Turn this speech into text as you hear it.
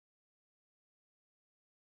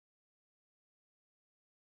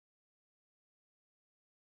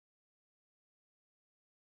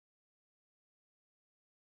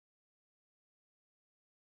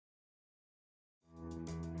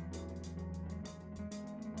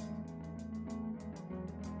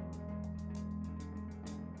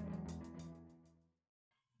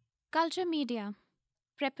Culture media,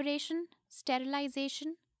 preparation,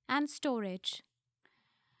 sterilization, and storage.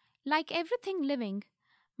 Like everything living,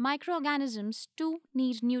 microorganisms too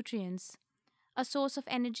need nutrients, a source of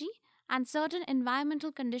energy, and certain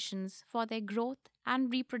environmental conditions for their growth and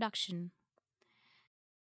reproduction.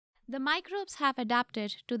 The microbes have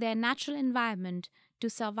adapted to their natural environment to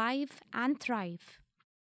survive and thrive.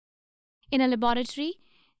 In a laboratory,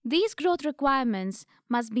 these growth requirements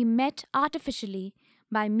must be met artificially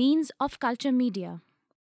by means of culture media.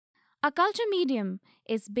 A culture medium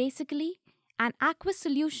is basically an aqueous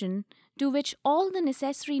solution to which all the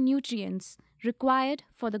necessary nutrients required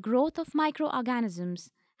for the growth of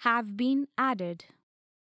microorganisms have been added.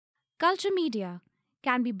 Culture media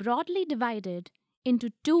can be broadly divided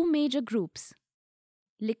into two major groups: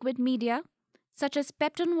 liquid media, such as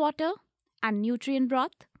peptone water and nutrient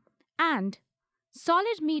broth, and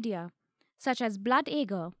solid media, such as blood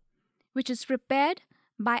agar, which is prepared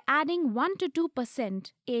by adding 1 to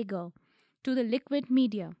 2% agar to the liquid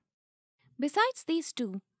media. Besides these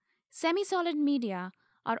two, semi solid media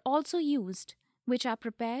are also used, which are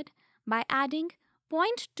prepared by adding zero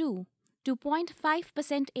point 0.2 to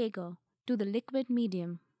 0.5% agar to the liquid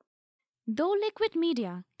medium. Though liquid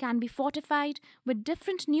media can be fortified with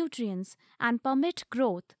different nutrients and permit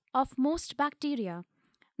growth of most bacteria,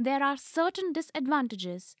 there are certain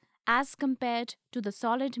disadvantages as compared to the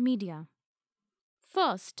solid media.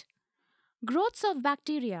 First, growths of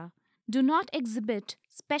bacteria do not exhibit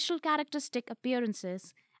special characteristic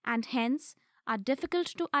appearances and hence are difficult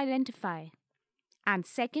to identify. And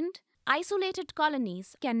second, isolated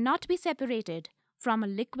colonies cannot be separated from a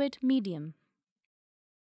liquid medium.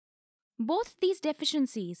 Both these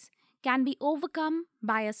deficiencies can be overcome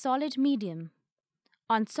by a solid medium.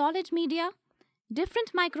 On solid media,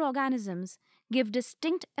 different microorganisms give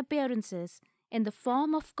distinct appearances in the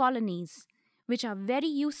form of colonies, which are very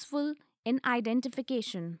useful in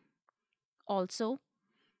identification. Also,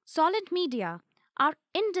 solid media are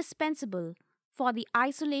indispensable for the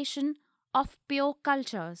isolation of pure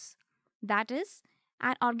cultures. That is,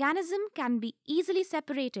 an organism can be easily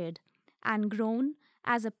separated and grown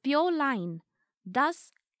as a pure line,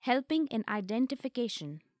 thus helping in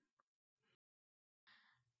identification.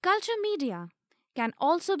 Culture media can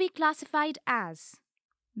also be classified as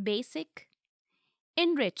basic,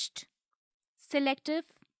 enriched, selective,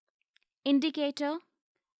 indicator,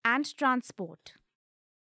 and transport.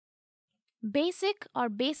 Basic or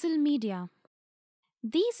basal media.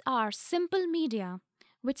 These are simple media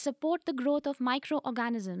which support the growth of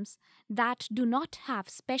microorganisms that do not have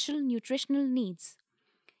special nutritional needs.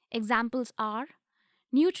 Examples are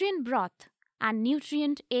nutrient broth and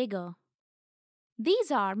nutrient agar. These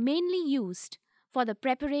are mainly used for the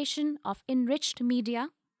preparation of enriched media,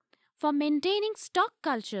 for maintaining stock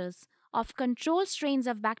cultures of control strains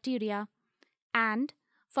of bacteria, and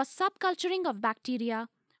for subculturing of bacteria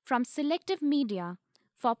from selective media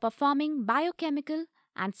for performing biochemical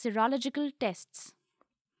and serological tests.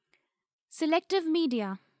 Selective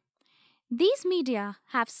media. These media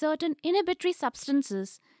have certain inhibitory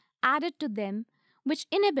substances added to them which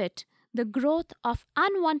inhibit the growth of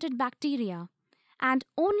unwanted bacteria and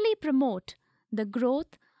only promote the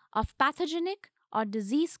growth of pathogenic or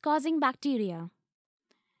disease causing bacteria.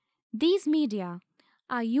 These media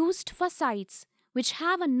are used for sites which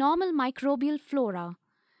have a normal microbial flora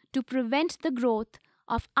to prevent the growth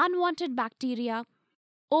of unwanted bacteria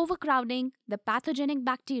overcrowding the pathogenic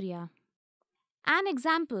bacteria. An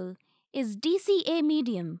example is DCA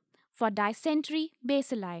medium for dysentery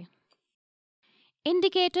bacilli.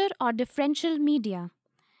 Indicator or differential media.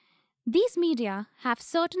 These media have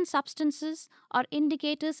certain substances or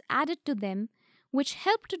indicators added to them which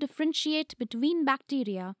help to differentiate between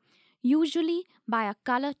bacteria, usually by a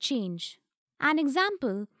color change. An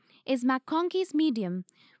example is McConkey's medium,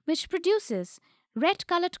 which produces red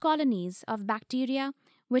colored colonies of bacteria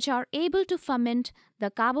which are able to ferment the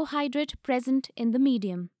carbohydrate present in the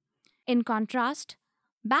medium. In contrast,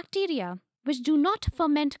 bacteria which do not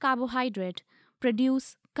ferment carbohydrate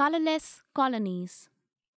produce colorless colonies.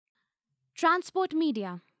 Transport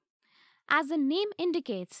media. As the name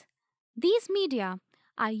indicates, these media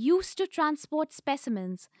are used to transport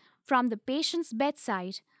specimens from the patient's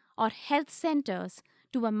bedside or health centers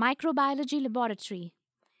to a microbiology laboratory.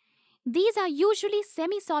 These are usually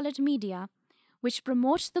semi-solid media which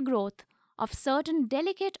promotes the growth of certain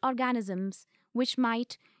delicate organisms which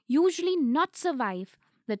might usually not survive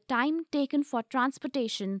the time taken for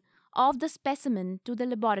transportation of the specimen to the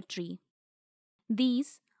laboratory.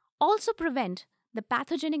 These also prevent the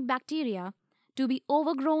pathogenic bacteria to be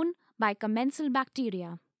overgrown by commensal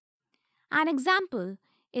bacteria. An example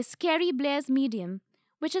is Kerry Blair's medium,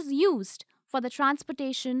 which is used for the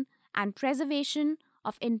transportation and preservation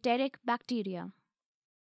of enteric bacteria.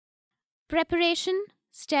 Preparation,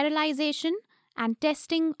 sterilization, and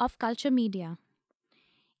testing of culture media.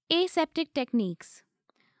 Aseptic techniques.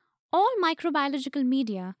 All microbiological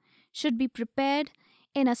media should be prepared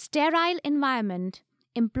in a sterile environment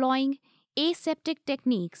employing aseptic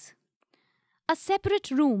techniques. A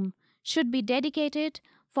separate room should be dedicated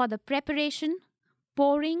for the preparation,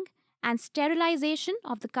 pouring, and sterilization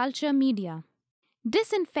of the culture media.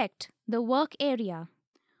 Disinfect the work area.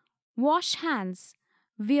 Wash hands,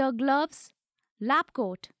 wear gloves, lab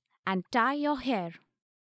coat, and tie your hair.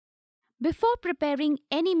 Before preparing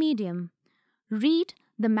any medium, read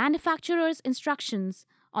the manufacturer's instructions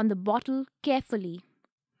on the bottle carefully.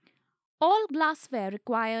 All glassware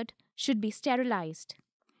required should be sterilized.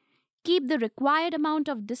 Keep the required amount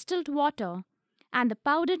of distilled water and the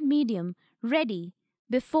powdered medium ready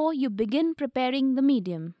before you begin preparing the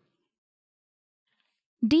medium.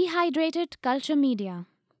 Dehydrated culture media.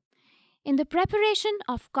 In the preparation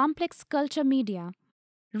of complex culture media,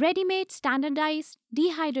 ready-made standardized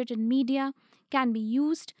dehydrated media can be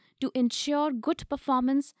used to ensure good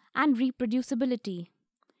performance and reproducibility.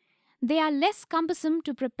 They are less cumbersome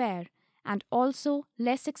to prepare and also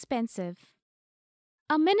less expensive.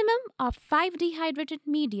 A minimum of 5 dehydrated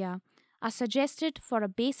media are suggested for a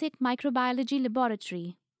basic microbiology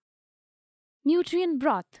laboratory. Nutrient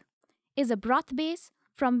broth is a broth base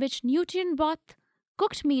from which nutrient broth,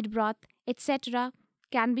 cooked meat broth, etc.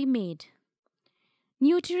 can be made.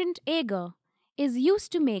 Nutrient agar is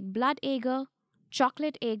used to make blood agar,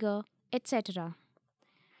 chocolate agar, etc.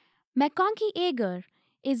 McConkey agar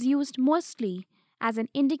is used mostly as an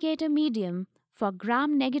indicator medium for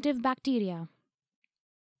gram-negative bacteria.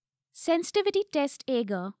 Sensitivity test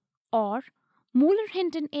agar or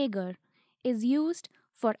Mueller-Hinton agar is used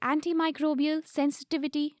for antimicrobial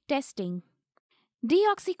sensitivity testing.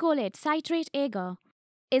 Deoxycholate citrate agar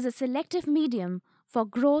is a selective medium for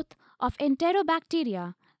growth of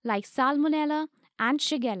enterobacteria like Salmonella and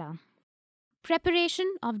Shigella.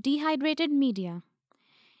 Preparation of dehydrated media.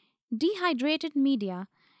 Dehydrated media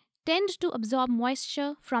tend to absorb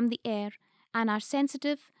moisture from the air and are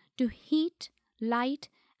sensitive to heat, light,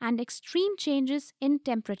 and extreme changes in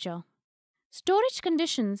temperature. Storage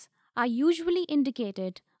conditions are usually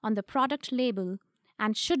indicated on the product label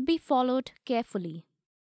and should be followed carefully.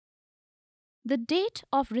 The date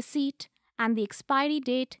of receipt and the expiry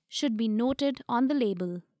date should be noted on the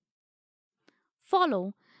label.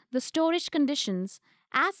 Follow the storage conditions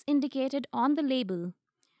as indicated on the label,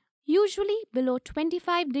 usually below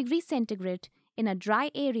 25 degrees centigrade in a dry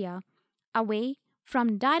area, away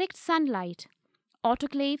from direct sunlight,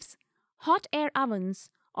 autoclaves, hot air ovens,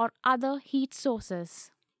 or other heat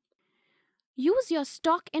sources. Use your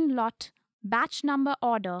stock in lot batch number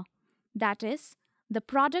order, that is, the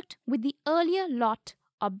product with the earlier lot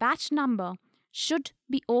or batch number should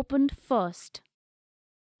be opened first.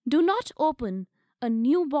 Do not open a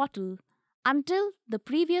new bottle until the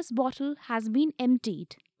previous bottle has been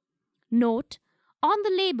emptied. Note on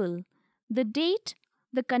the label the date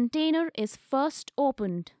the container is first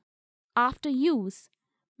opened. After use,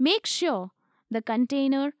 make sure the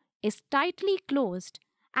container is tightly closed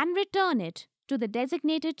and return it to the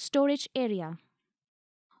designated storage area.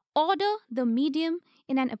 Order the medium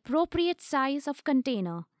in an appropriate size of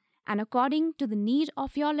container and according to the need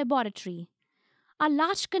of your laboratory. A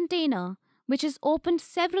large container which is opened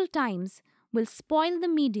several times will spoil the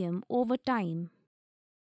medium over time.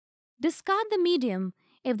 Discard the medium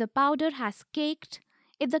if the powder has caked,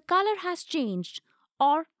 if the color has changed,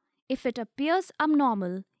 or if it appears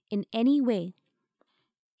abnormal in any way.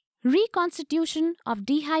 Reconstitution of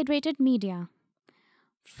dehydrated media.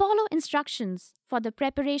 Follow instructions for the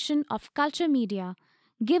preparation of culture media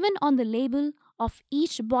given on the label of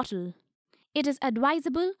each bottle. It is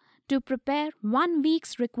advisable to prepare 1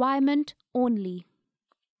 week's requirement only.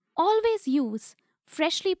 Always use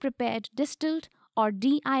freshly prepared distilled or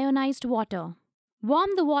deionized water.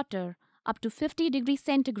 Warm the water up to 50 degrees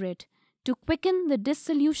centigrade to quicken the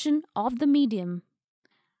dissolution of the medium.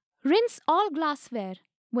 Rinse all glassware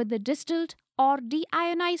with the distilled or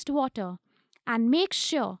deionized water and make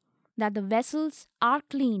sure that the vessels are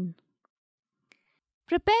clean.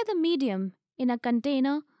 Prepare the medium in a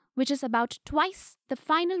container which is about twice the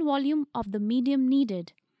final volume of the medium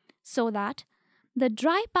needed, so that the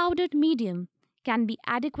dry powdered medium can be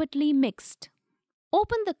adequately mixed.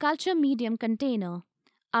 Open the culture medium container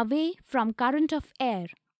away from current of air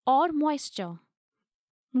or moisture.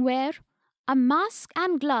 Wear a mask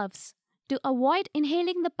and gloves to avoid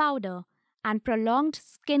inhaling the powder and prolonged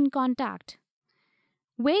skin contact.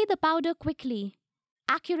 Weigh the powder quickly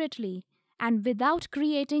accurately and without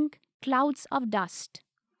creating clouds of dust.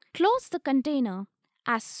 Close the container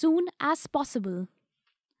as soon as possible.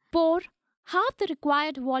 Pour half the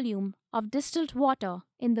required volume of distilled water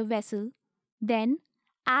in the vessel, then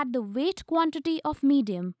add the weight quantity of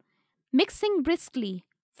medium, mixing briskly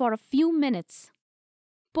for a few minutes.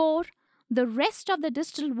 Pour the rest of the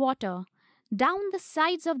distilled water down the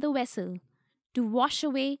sides of the vessel to wash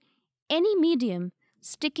away any medium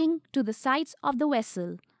sticking to the sides of the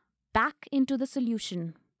vessel back into the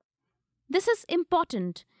solution. This is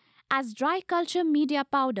important as dry culture media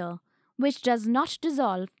powder, which does not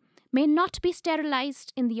dissolve, may not be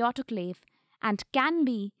sterilized in the autoclave and can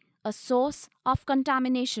be a source of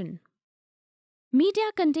contamination.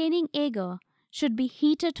 Media containing agar should be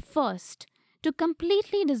heated first to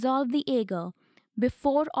completely dissolve the agar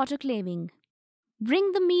before autoclaving.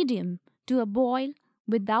 Bring the medium to a boil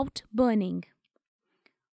without burning.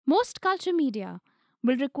 Most culture media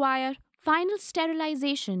will require final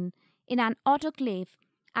sterilization in an autoclave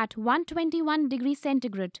at 121 degrees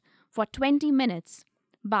centigrade for 20 minutes,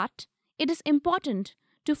 but it is important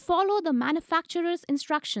to follow the manufacturer's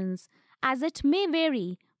instructions as it may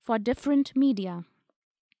vary for different media.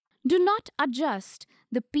 Do not adjust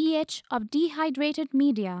the pH of dehydrated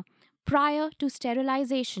media prior to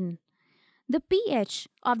sterilization. The pH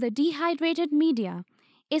of the dehydrated media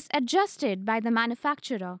is adjusted by the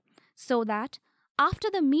manufacturer so that after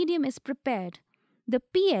the medium is prepared, the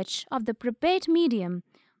pH of the prepared medium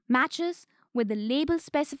matches with the label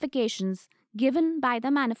specifications given by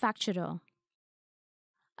the manufacturer.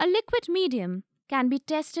 A liquid medium can be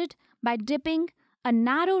tested by dipping a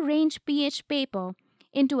narrow range pH paper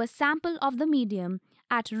into a sample of the medium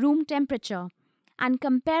at room temperature and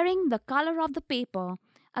comparing the color of the paper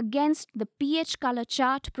against the pH color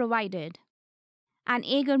chart provided. An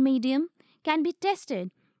agar medium can be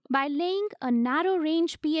tested by laying a narrow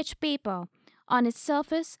range pH paper on its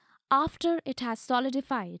surface after it has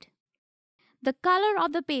solidified. The color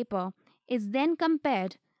of the paper is then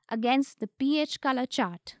compared against the pH color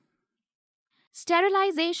chart.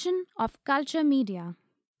 Sterilization of culture media.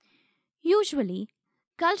 Usually,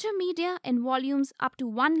 culture media in volumes up to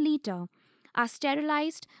 1 liter are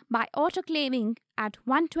sterilized by autoclaving at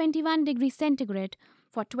 121 degrees centigrade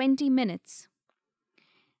for 20 minutes.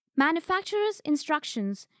 Manufacturer's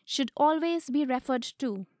instructions should always be referred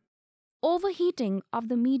to. Overheating of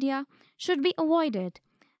the media should be avoided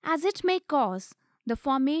as it may cause the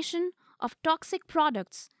formation of toxic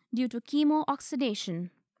products due to chemooxidation.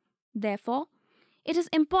 Therefore, it is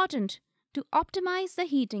important to optimize the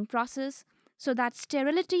heating process so that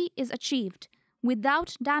sterility is achieved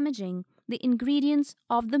without damaging the ingredients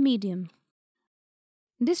of the medium.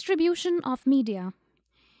 Distribution of media.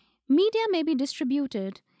 Media may be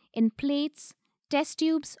distributed in plates, test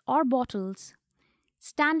tubes, or bottles.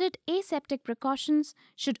 Standard aseptic precautions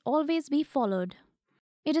should always be followed.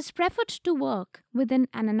 It is preferred to work within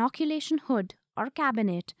an inoculation hood or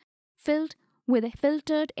cabinet filled with a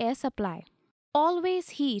filtered air supply.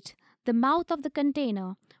 Always heat the mouth of the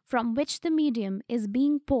container from which the medium is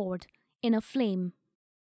being poured in a flame.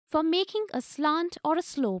 For making a slant or a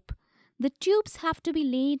slope, the tubes have to be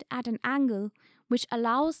laid at an angle which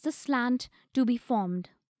allows the slant to be formed.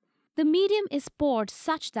 The medium is poured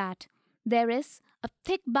such that there is a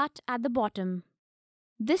thick butt at the bottom.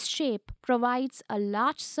 This shape provides a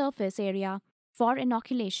large surface area for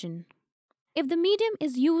inoculation. If the medium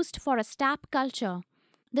is used for a stab culture,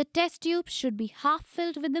 the test tube should be half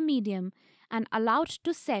filled with the medium and allowed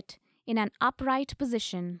to set in an upright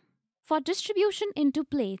position. For distribution into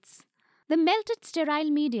plates, the melted sterile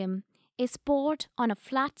medium is poured on a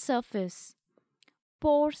flat surface.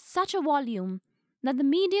 Pour such a volume that the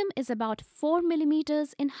medium is about 4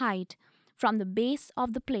 millimeters in height from the base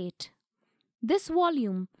of the plate. This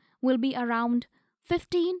volume will be around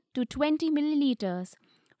 15 to 20 milliliters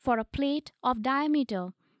for a plate of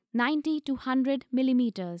diameter 90 to 100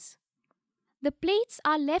 millimeters. The plates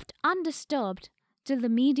are left undisturbed till the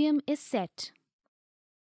medium is set.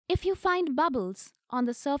 If you find bubbles on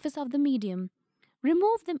the surface of the medium,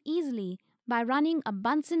 remove them easily by running a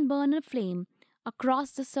Bunsen burner flame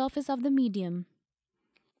across the surface of the medium.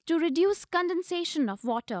 To reduce condensation of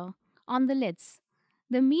water on the lids,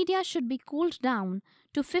 the media should be cooled down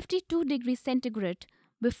to 52 degrees centigrade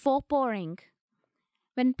before pouring.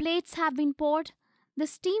 When plates have been poured, the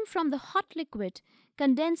steam from the hot liquid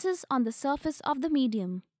condenses on the surface of the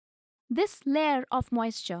medium. This layer of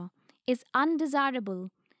moisture is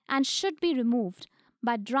undesirable and should be removed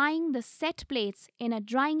by drying the set plates in a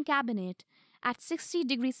drying cabinet at 60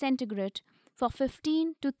 degrees centigrade for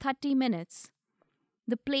 15 to 30 minutes.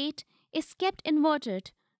 The plate is kept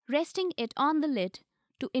inverted, resting it on the lid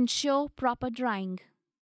to ensure proper drying.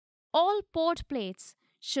 All poured plates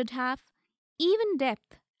should have even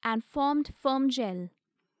depth and formed firm gel.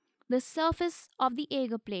 The surface of the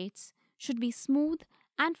agar plates should be smooth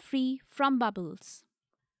and free from bubbles.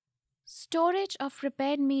 Storage of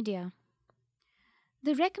prepared media.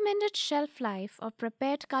 The recommended shelf life of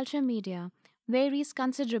prepared culture media varies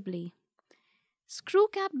considerably. Screw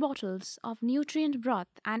cap bottles of nutrient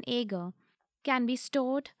broth and agar can be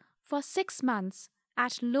stored for 6 months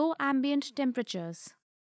at low ambient temperatures.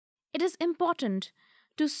 It is important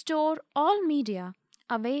to store all media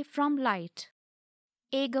away from light.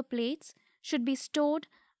 Agar plates should be stored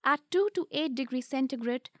at 2 to 8 degrees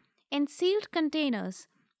centigrade in sealed containers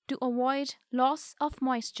to avoid loss of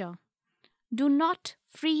moisture. Do not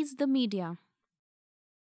freeze the media.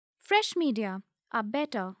 Fresh media are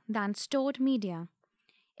better than stored media.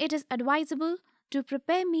 It is advisable to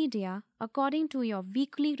prepare media according to your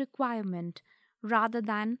weekly requirement rather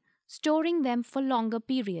than storing them for longer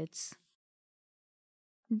periods.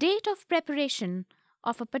 Date of preparation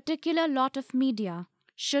of a particular lot of media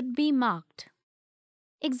should be marked.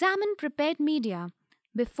 Examine prepared media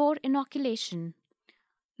before inoculation.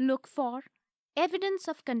 Look for evidence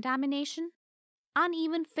of contamination,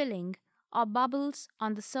 uneven filling, or bubbles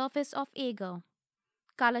on the surface of agar,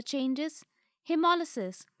 color changes,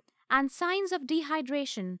 hemolysis, and signs of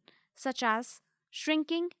dehydration such as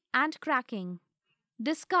shrinking and cracking.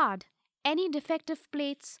 Discard any defective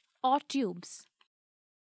plates or tubes.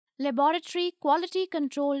 Laboratory quality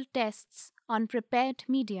control tests on prepared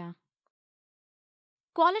media.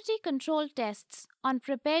 Quality control tests on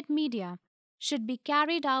prepared media should be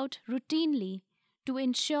carried out routinely to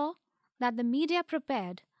ensure that the media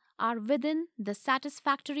prepared are within the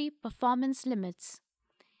satisfactory performance limits.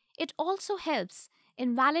 It also helps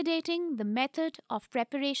in validating the method of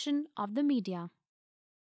preparation of the media.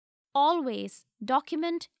 Always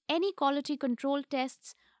document any quality control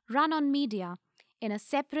tests run on media in a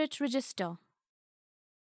separate register.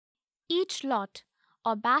 Each lot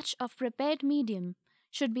or batch of prepared medium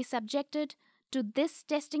should be subjected to this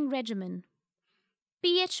testing regimen.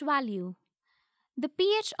 pH value. The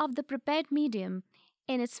pH of the prepared medium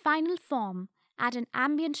in its final form at an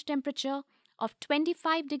ambient temperature of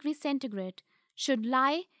 25 degrees centigrade should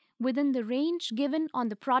lie within the range given on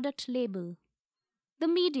the product label. The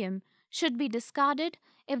medium should be discarded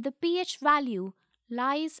if the pH value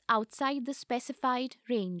lies outside the specified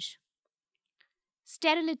range.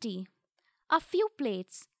 Sterility. A few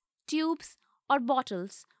plates, tubes, or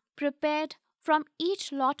bottles prepared from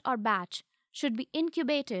each lot or batch should be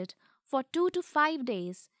incubated for 2 to 5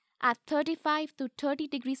 days at 35 to 30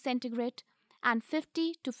 degrees centigrade and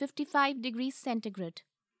 50 to 55 degrees centigrade.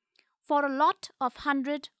 For a lot of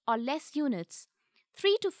 100 or less units,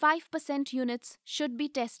 3 to 5% units should be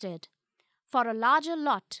tested. For a larger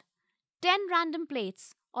lot, 10 random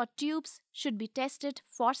plates or tubes should be tested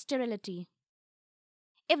for sterility.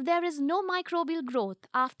 If there is no microbial growth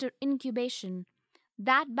after incubation,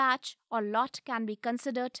 that batch or lot can be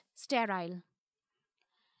considered sterile.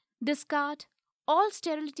 Discard all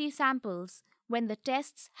sterility samples when the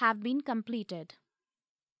tests have been completed.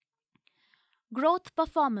 Growth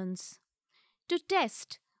performance. To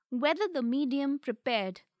test whether the medium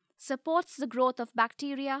prepared supports the growth of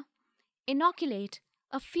bacteria, inoculate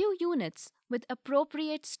a few units with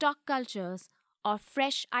appropriate stock cultures or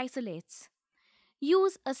fresh isolates.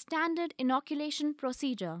 Use a standard inoculation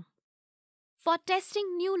procedure. For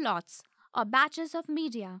testing new lots or batches of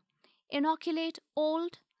media, inoculate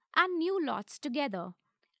old and new lots together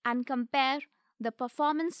and compare the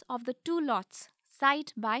performance of the two lots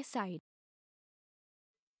side by side.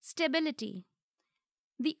 Stability.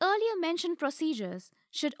 The earlier mentioned procedures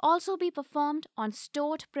should also be performed on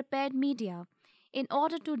stored prepared media in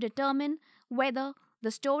order to determine whether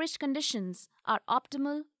the storage conditions are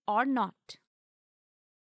optimal or not.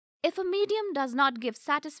 If a medium does not give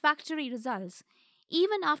satisfactory results,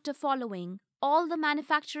 even after following all the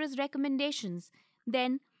manufacturer's recommendations,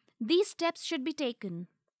 then these steps should be taken.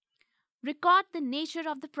 Record the nature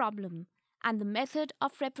of the problem and the method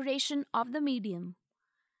of preparation of the medium.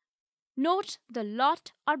 Note the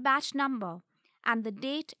lot or batch number and the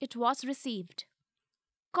date it was received.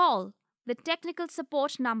 Call the technical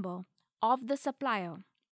support number of the supplier.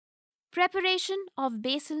 Preparation of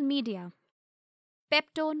basal media.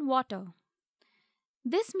 Peptone water.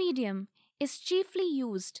 This medium is chiefly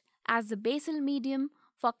used as the basal medium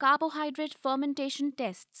for carbohydrate fermentation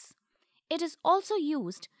tests. It is also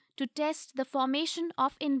used to test the formation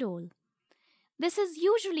of indole. This is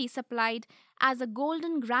usually supplied as a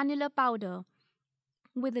golden granular powder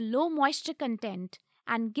with a low moisture content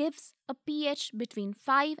and gives a pH between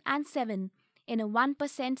 5 and 7 in a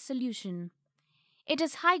 1% solution. It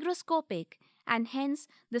is hygroscopic and hence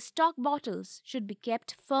the stock bottles should be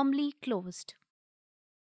kept firmly closed.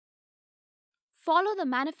 Follow the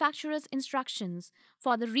manufacturer's instructions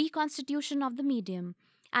for the reconstitution of the medium,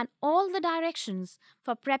 and all the directions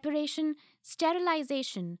for preparation,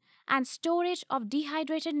 sterilization, and storage of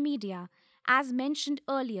dehydrated media, as mentioned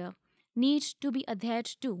earlier, need to be adhered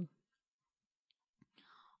to.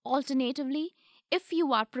 Alternatively, if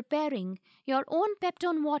you are preparing your own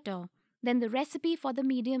peptone water, then the recipe for the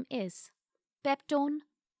medium is peptone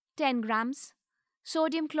 10 grams,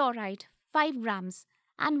 sodium chloride 5 grams,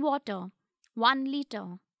 and water 1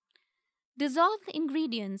 liter. Dissolve the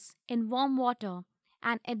ingredients in warm water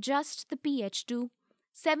and adjust the pH to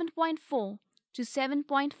 7.4 to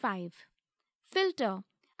 7.5. Filter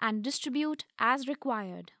and distribute as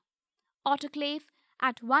required. Autoclave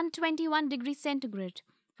at 121 degrees centigrade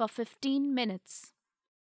for 15 minutes.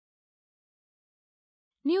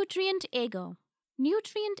 Nutrient agar.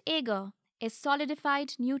 Nutrient agar is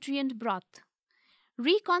solidified nutrient broth.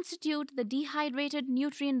 Reconstitute the dehydrated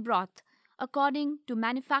nutrient broth according to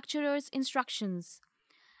manufacturer's instructions.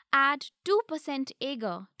 Add 2%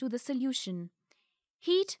 agar to the solution.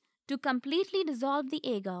 Heat to completely dissolve the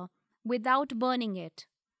agar without burning it.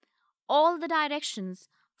 All the directions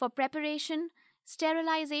for preparation,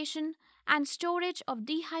 sterilization, and storage of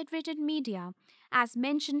dehydrated media, as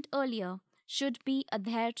mentioned earlier, should be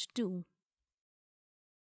adhered to.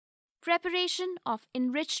 Preparation of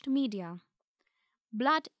enriched media.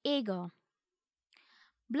 Blood agar.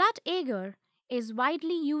 Blood agar is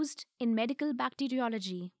widely used in medical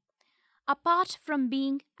bacteriology. Apart from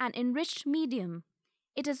being an enriched medium,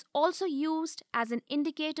 it is also used as an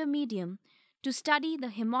indicator medium to study the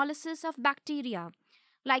hemolysis of bacteria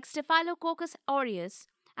like Staphylococcus aureus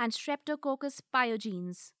and Streptococcus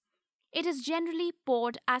pyogenes. It is generally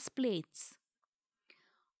poured as plates.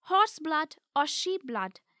 Horse blood or sheep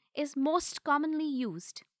blood is most commonly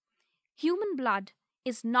used. Human blood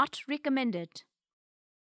is not recommended.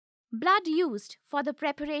 Blood used for the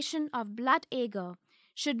preparation of blood agar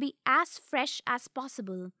should be as fresh as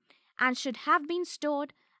possible and should have been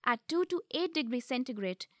stored at 2 to 8 degrees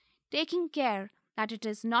centigrade, taking care that it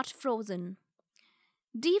is not frozen.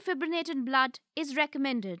 Defibrinated blood is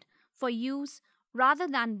recommended for use rather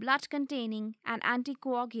than blood containing an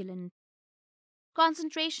anticoagulant.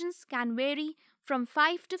 Concentrations can vary from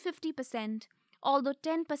 5 to 50%, although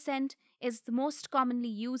 10% is the most commonly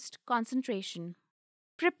used concentration.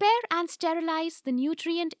 Prepare and sterilize the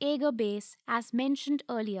nutrient agar base as mentioned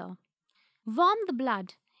earlier. Warm the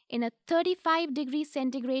blood in a 35 degrees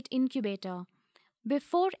centigrade incubator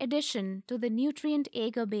before addition to the nutrient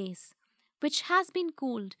agar base, which has been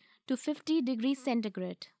cooled to 50 degrees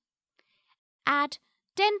centigrade. Add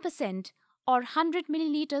 10% or 100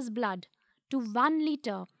 milliliters blood to 1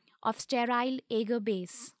 liter of sterile agar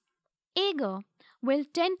base. Agar will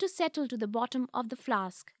tend to settle to the bottom of the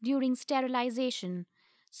flask during sterilization,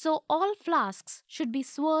 so all flasks should be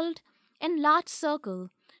swirled in large circle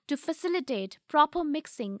to facilitate proper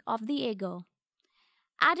mixing of the agar.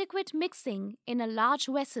 Adequate mixing in a large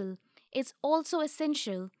vessel is also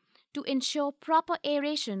essential to ensure proper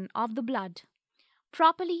aeration of the blood.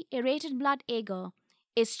 Properly aerated blood agar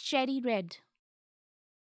is cherry red.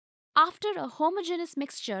 After a homogeneous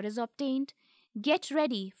mixture is obtained, get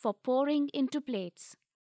ready for pouring into plates.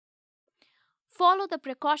 Follow the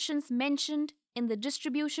precautions mentioned in the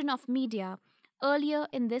distribution of media earlier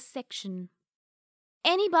in this section.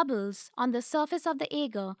 Any bubbles on the surface of the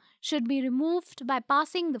agar should be removed by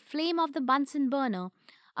passing the flame of the Bunsen burner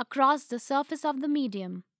across the surface of the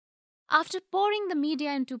medium. After pouring the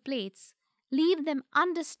media into plates, leave them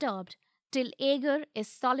undisturbed till agar is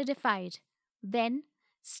solidified. Then,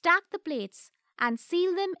 stack the plates and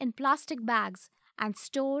seal them in plastic bags and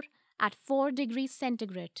store at 4 degrees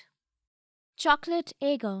centigrade. Chocolate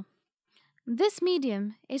agar. This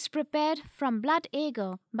medium is prepared from blood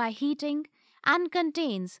agar by heating and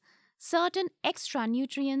contains certain extra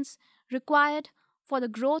nutrients required for the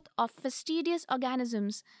growth of fastidious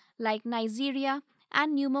organisms like Neisseria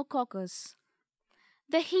and Pneumococcus.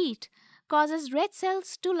 The heat causes red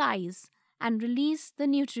cells to lyse and release the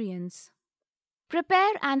nutrients.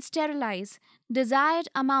 Prepare and sterilize desired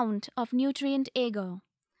amount of nutrient agar.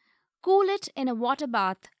 Cool it in a water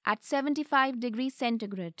bath at 75 degrees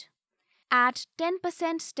centigrade. Add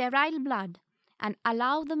 10% sterile blood and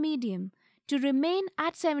allow the medium to remain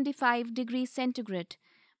at 75 degrees centigrade,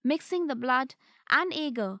 mixing the blood and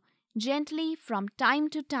agar gently from time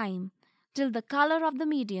to time till the color of the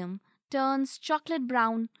medium turns chocolate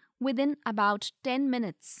brown within about 10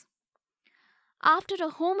 minutes. After a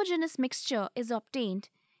homogeneous mixture is obtained,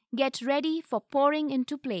 Get ready for pouring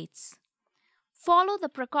into plates. Follow the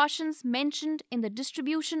precautions mentioned in the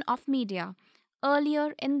distribution of media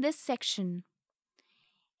earlier in this section.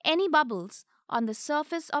 Any bubbles on the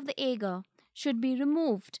surface of the agar should be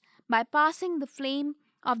removed by passing the flame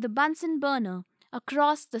of the Bunsen burner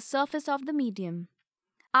across the surface of the medium.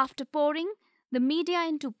 After pouring the media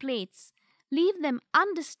into plates, leave them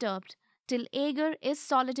undisturbed till agar is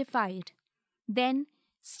solidified. Then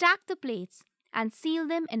stack the plates and seal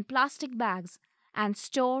them in plastic bags and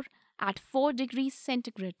store at 4 degrees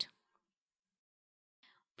centigrade.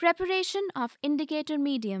 Preparation of indicator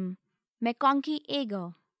medium, McConkey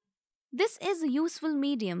agar. This is a useful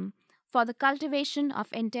medium for the cultivation of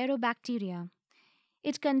Enterobacteria.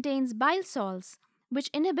 It contains bile salts which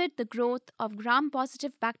inhibit the growth of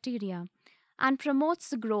gram-positive bacteria and promotes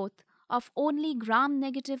the growth of only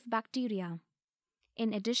gram-negative bacteria.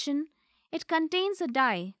 In addition, it contains a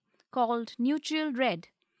dye called neutral red,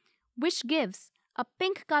 which gives a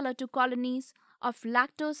pink color to colonies of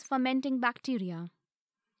lactose fermenting bacteria.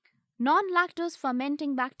 Non-lactose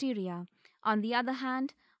fermenting bacteria, on the other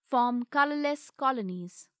hand, form colorless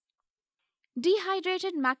colonies.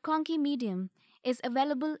 Dehydrated McConkey medium is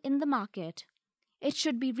available in the market. It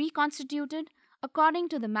should be reconstituted according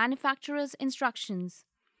to the manufacturer's instructions.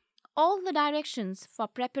 All the directions for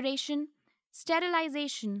preparation,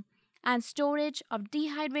 sterilization, and storage of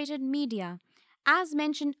dehydrated media, as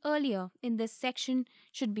mentioned earlier in this section,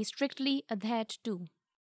 should be strictly adhered to.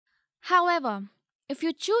 However, if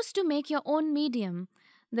you choose to make your own medium,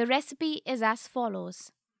 the recipe is as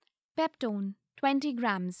follows: peptone 20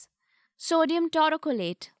 grams, sodium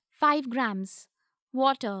taurocolate 5 grams,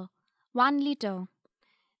 water 1 liter,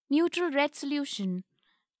 neutral red solution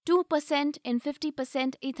 2% in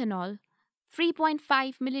 50% ethanol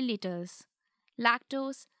 3.5 milliliters,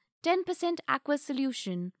 lactose 10% aqueous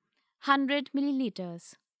solution 100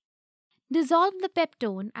 milliliters. Dissolve the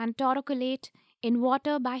peptone and taurocolate in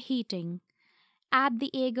water by heating. Add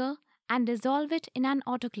the agar and dissolve it in an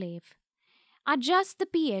autoclave. Adjust the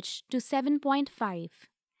pH to 7.5.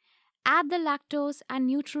 Add the lactose and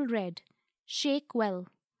neutral red. Shake well.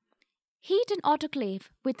 Heat an autoclave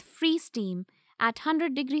with free steam at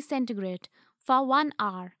 100 degrees centigrade for 1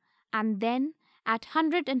 hour and then at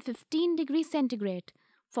 115 degrees centigrade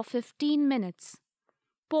for 15 minutes.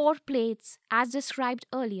 Pour plates as described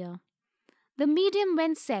earlier. The medium,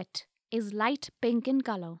 when set, is light pink in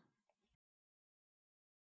color.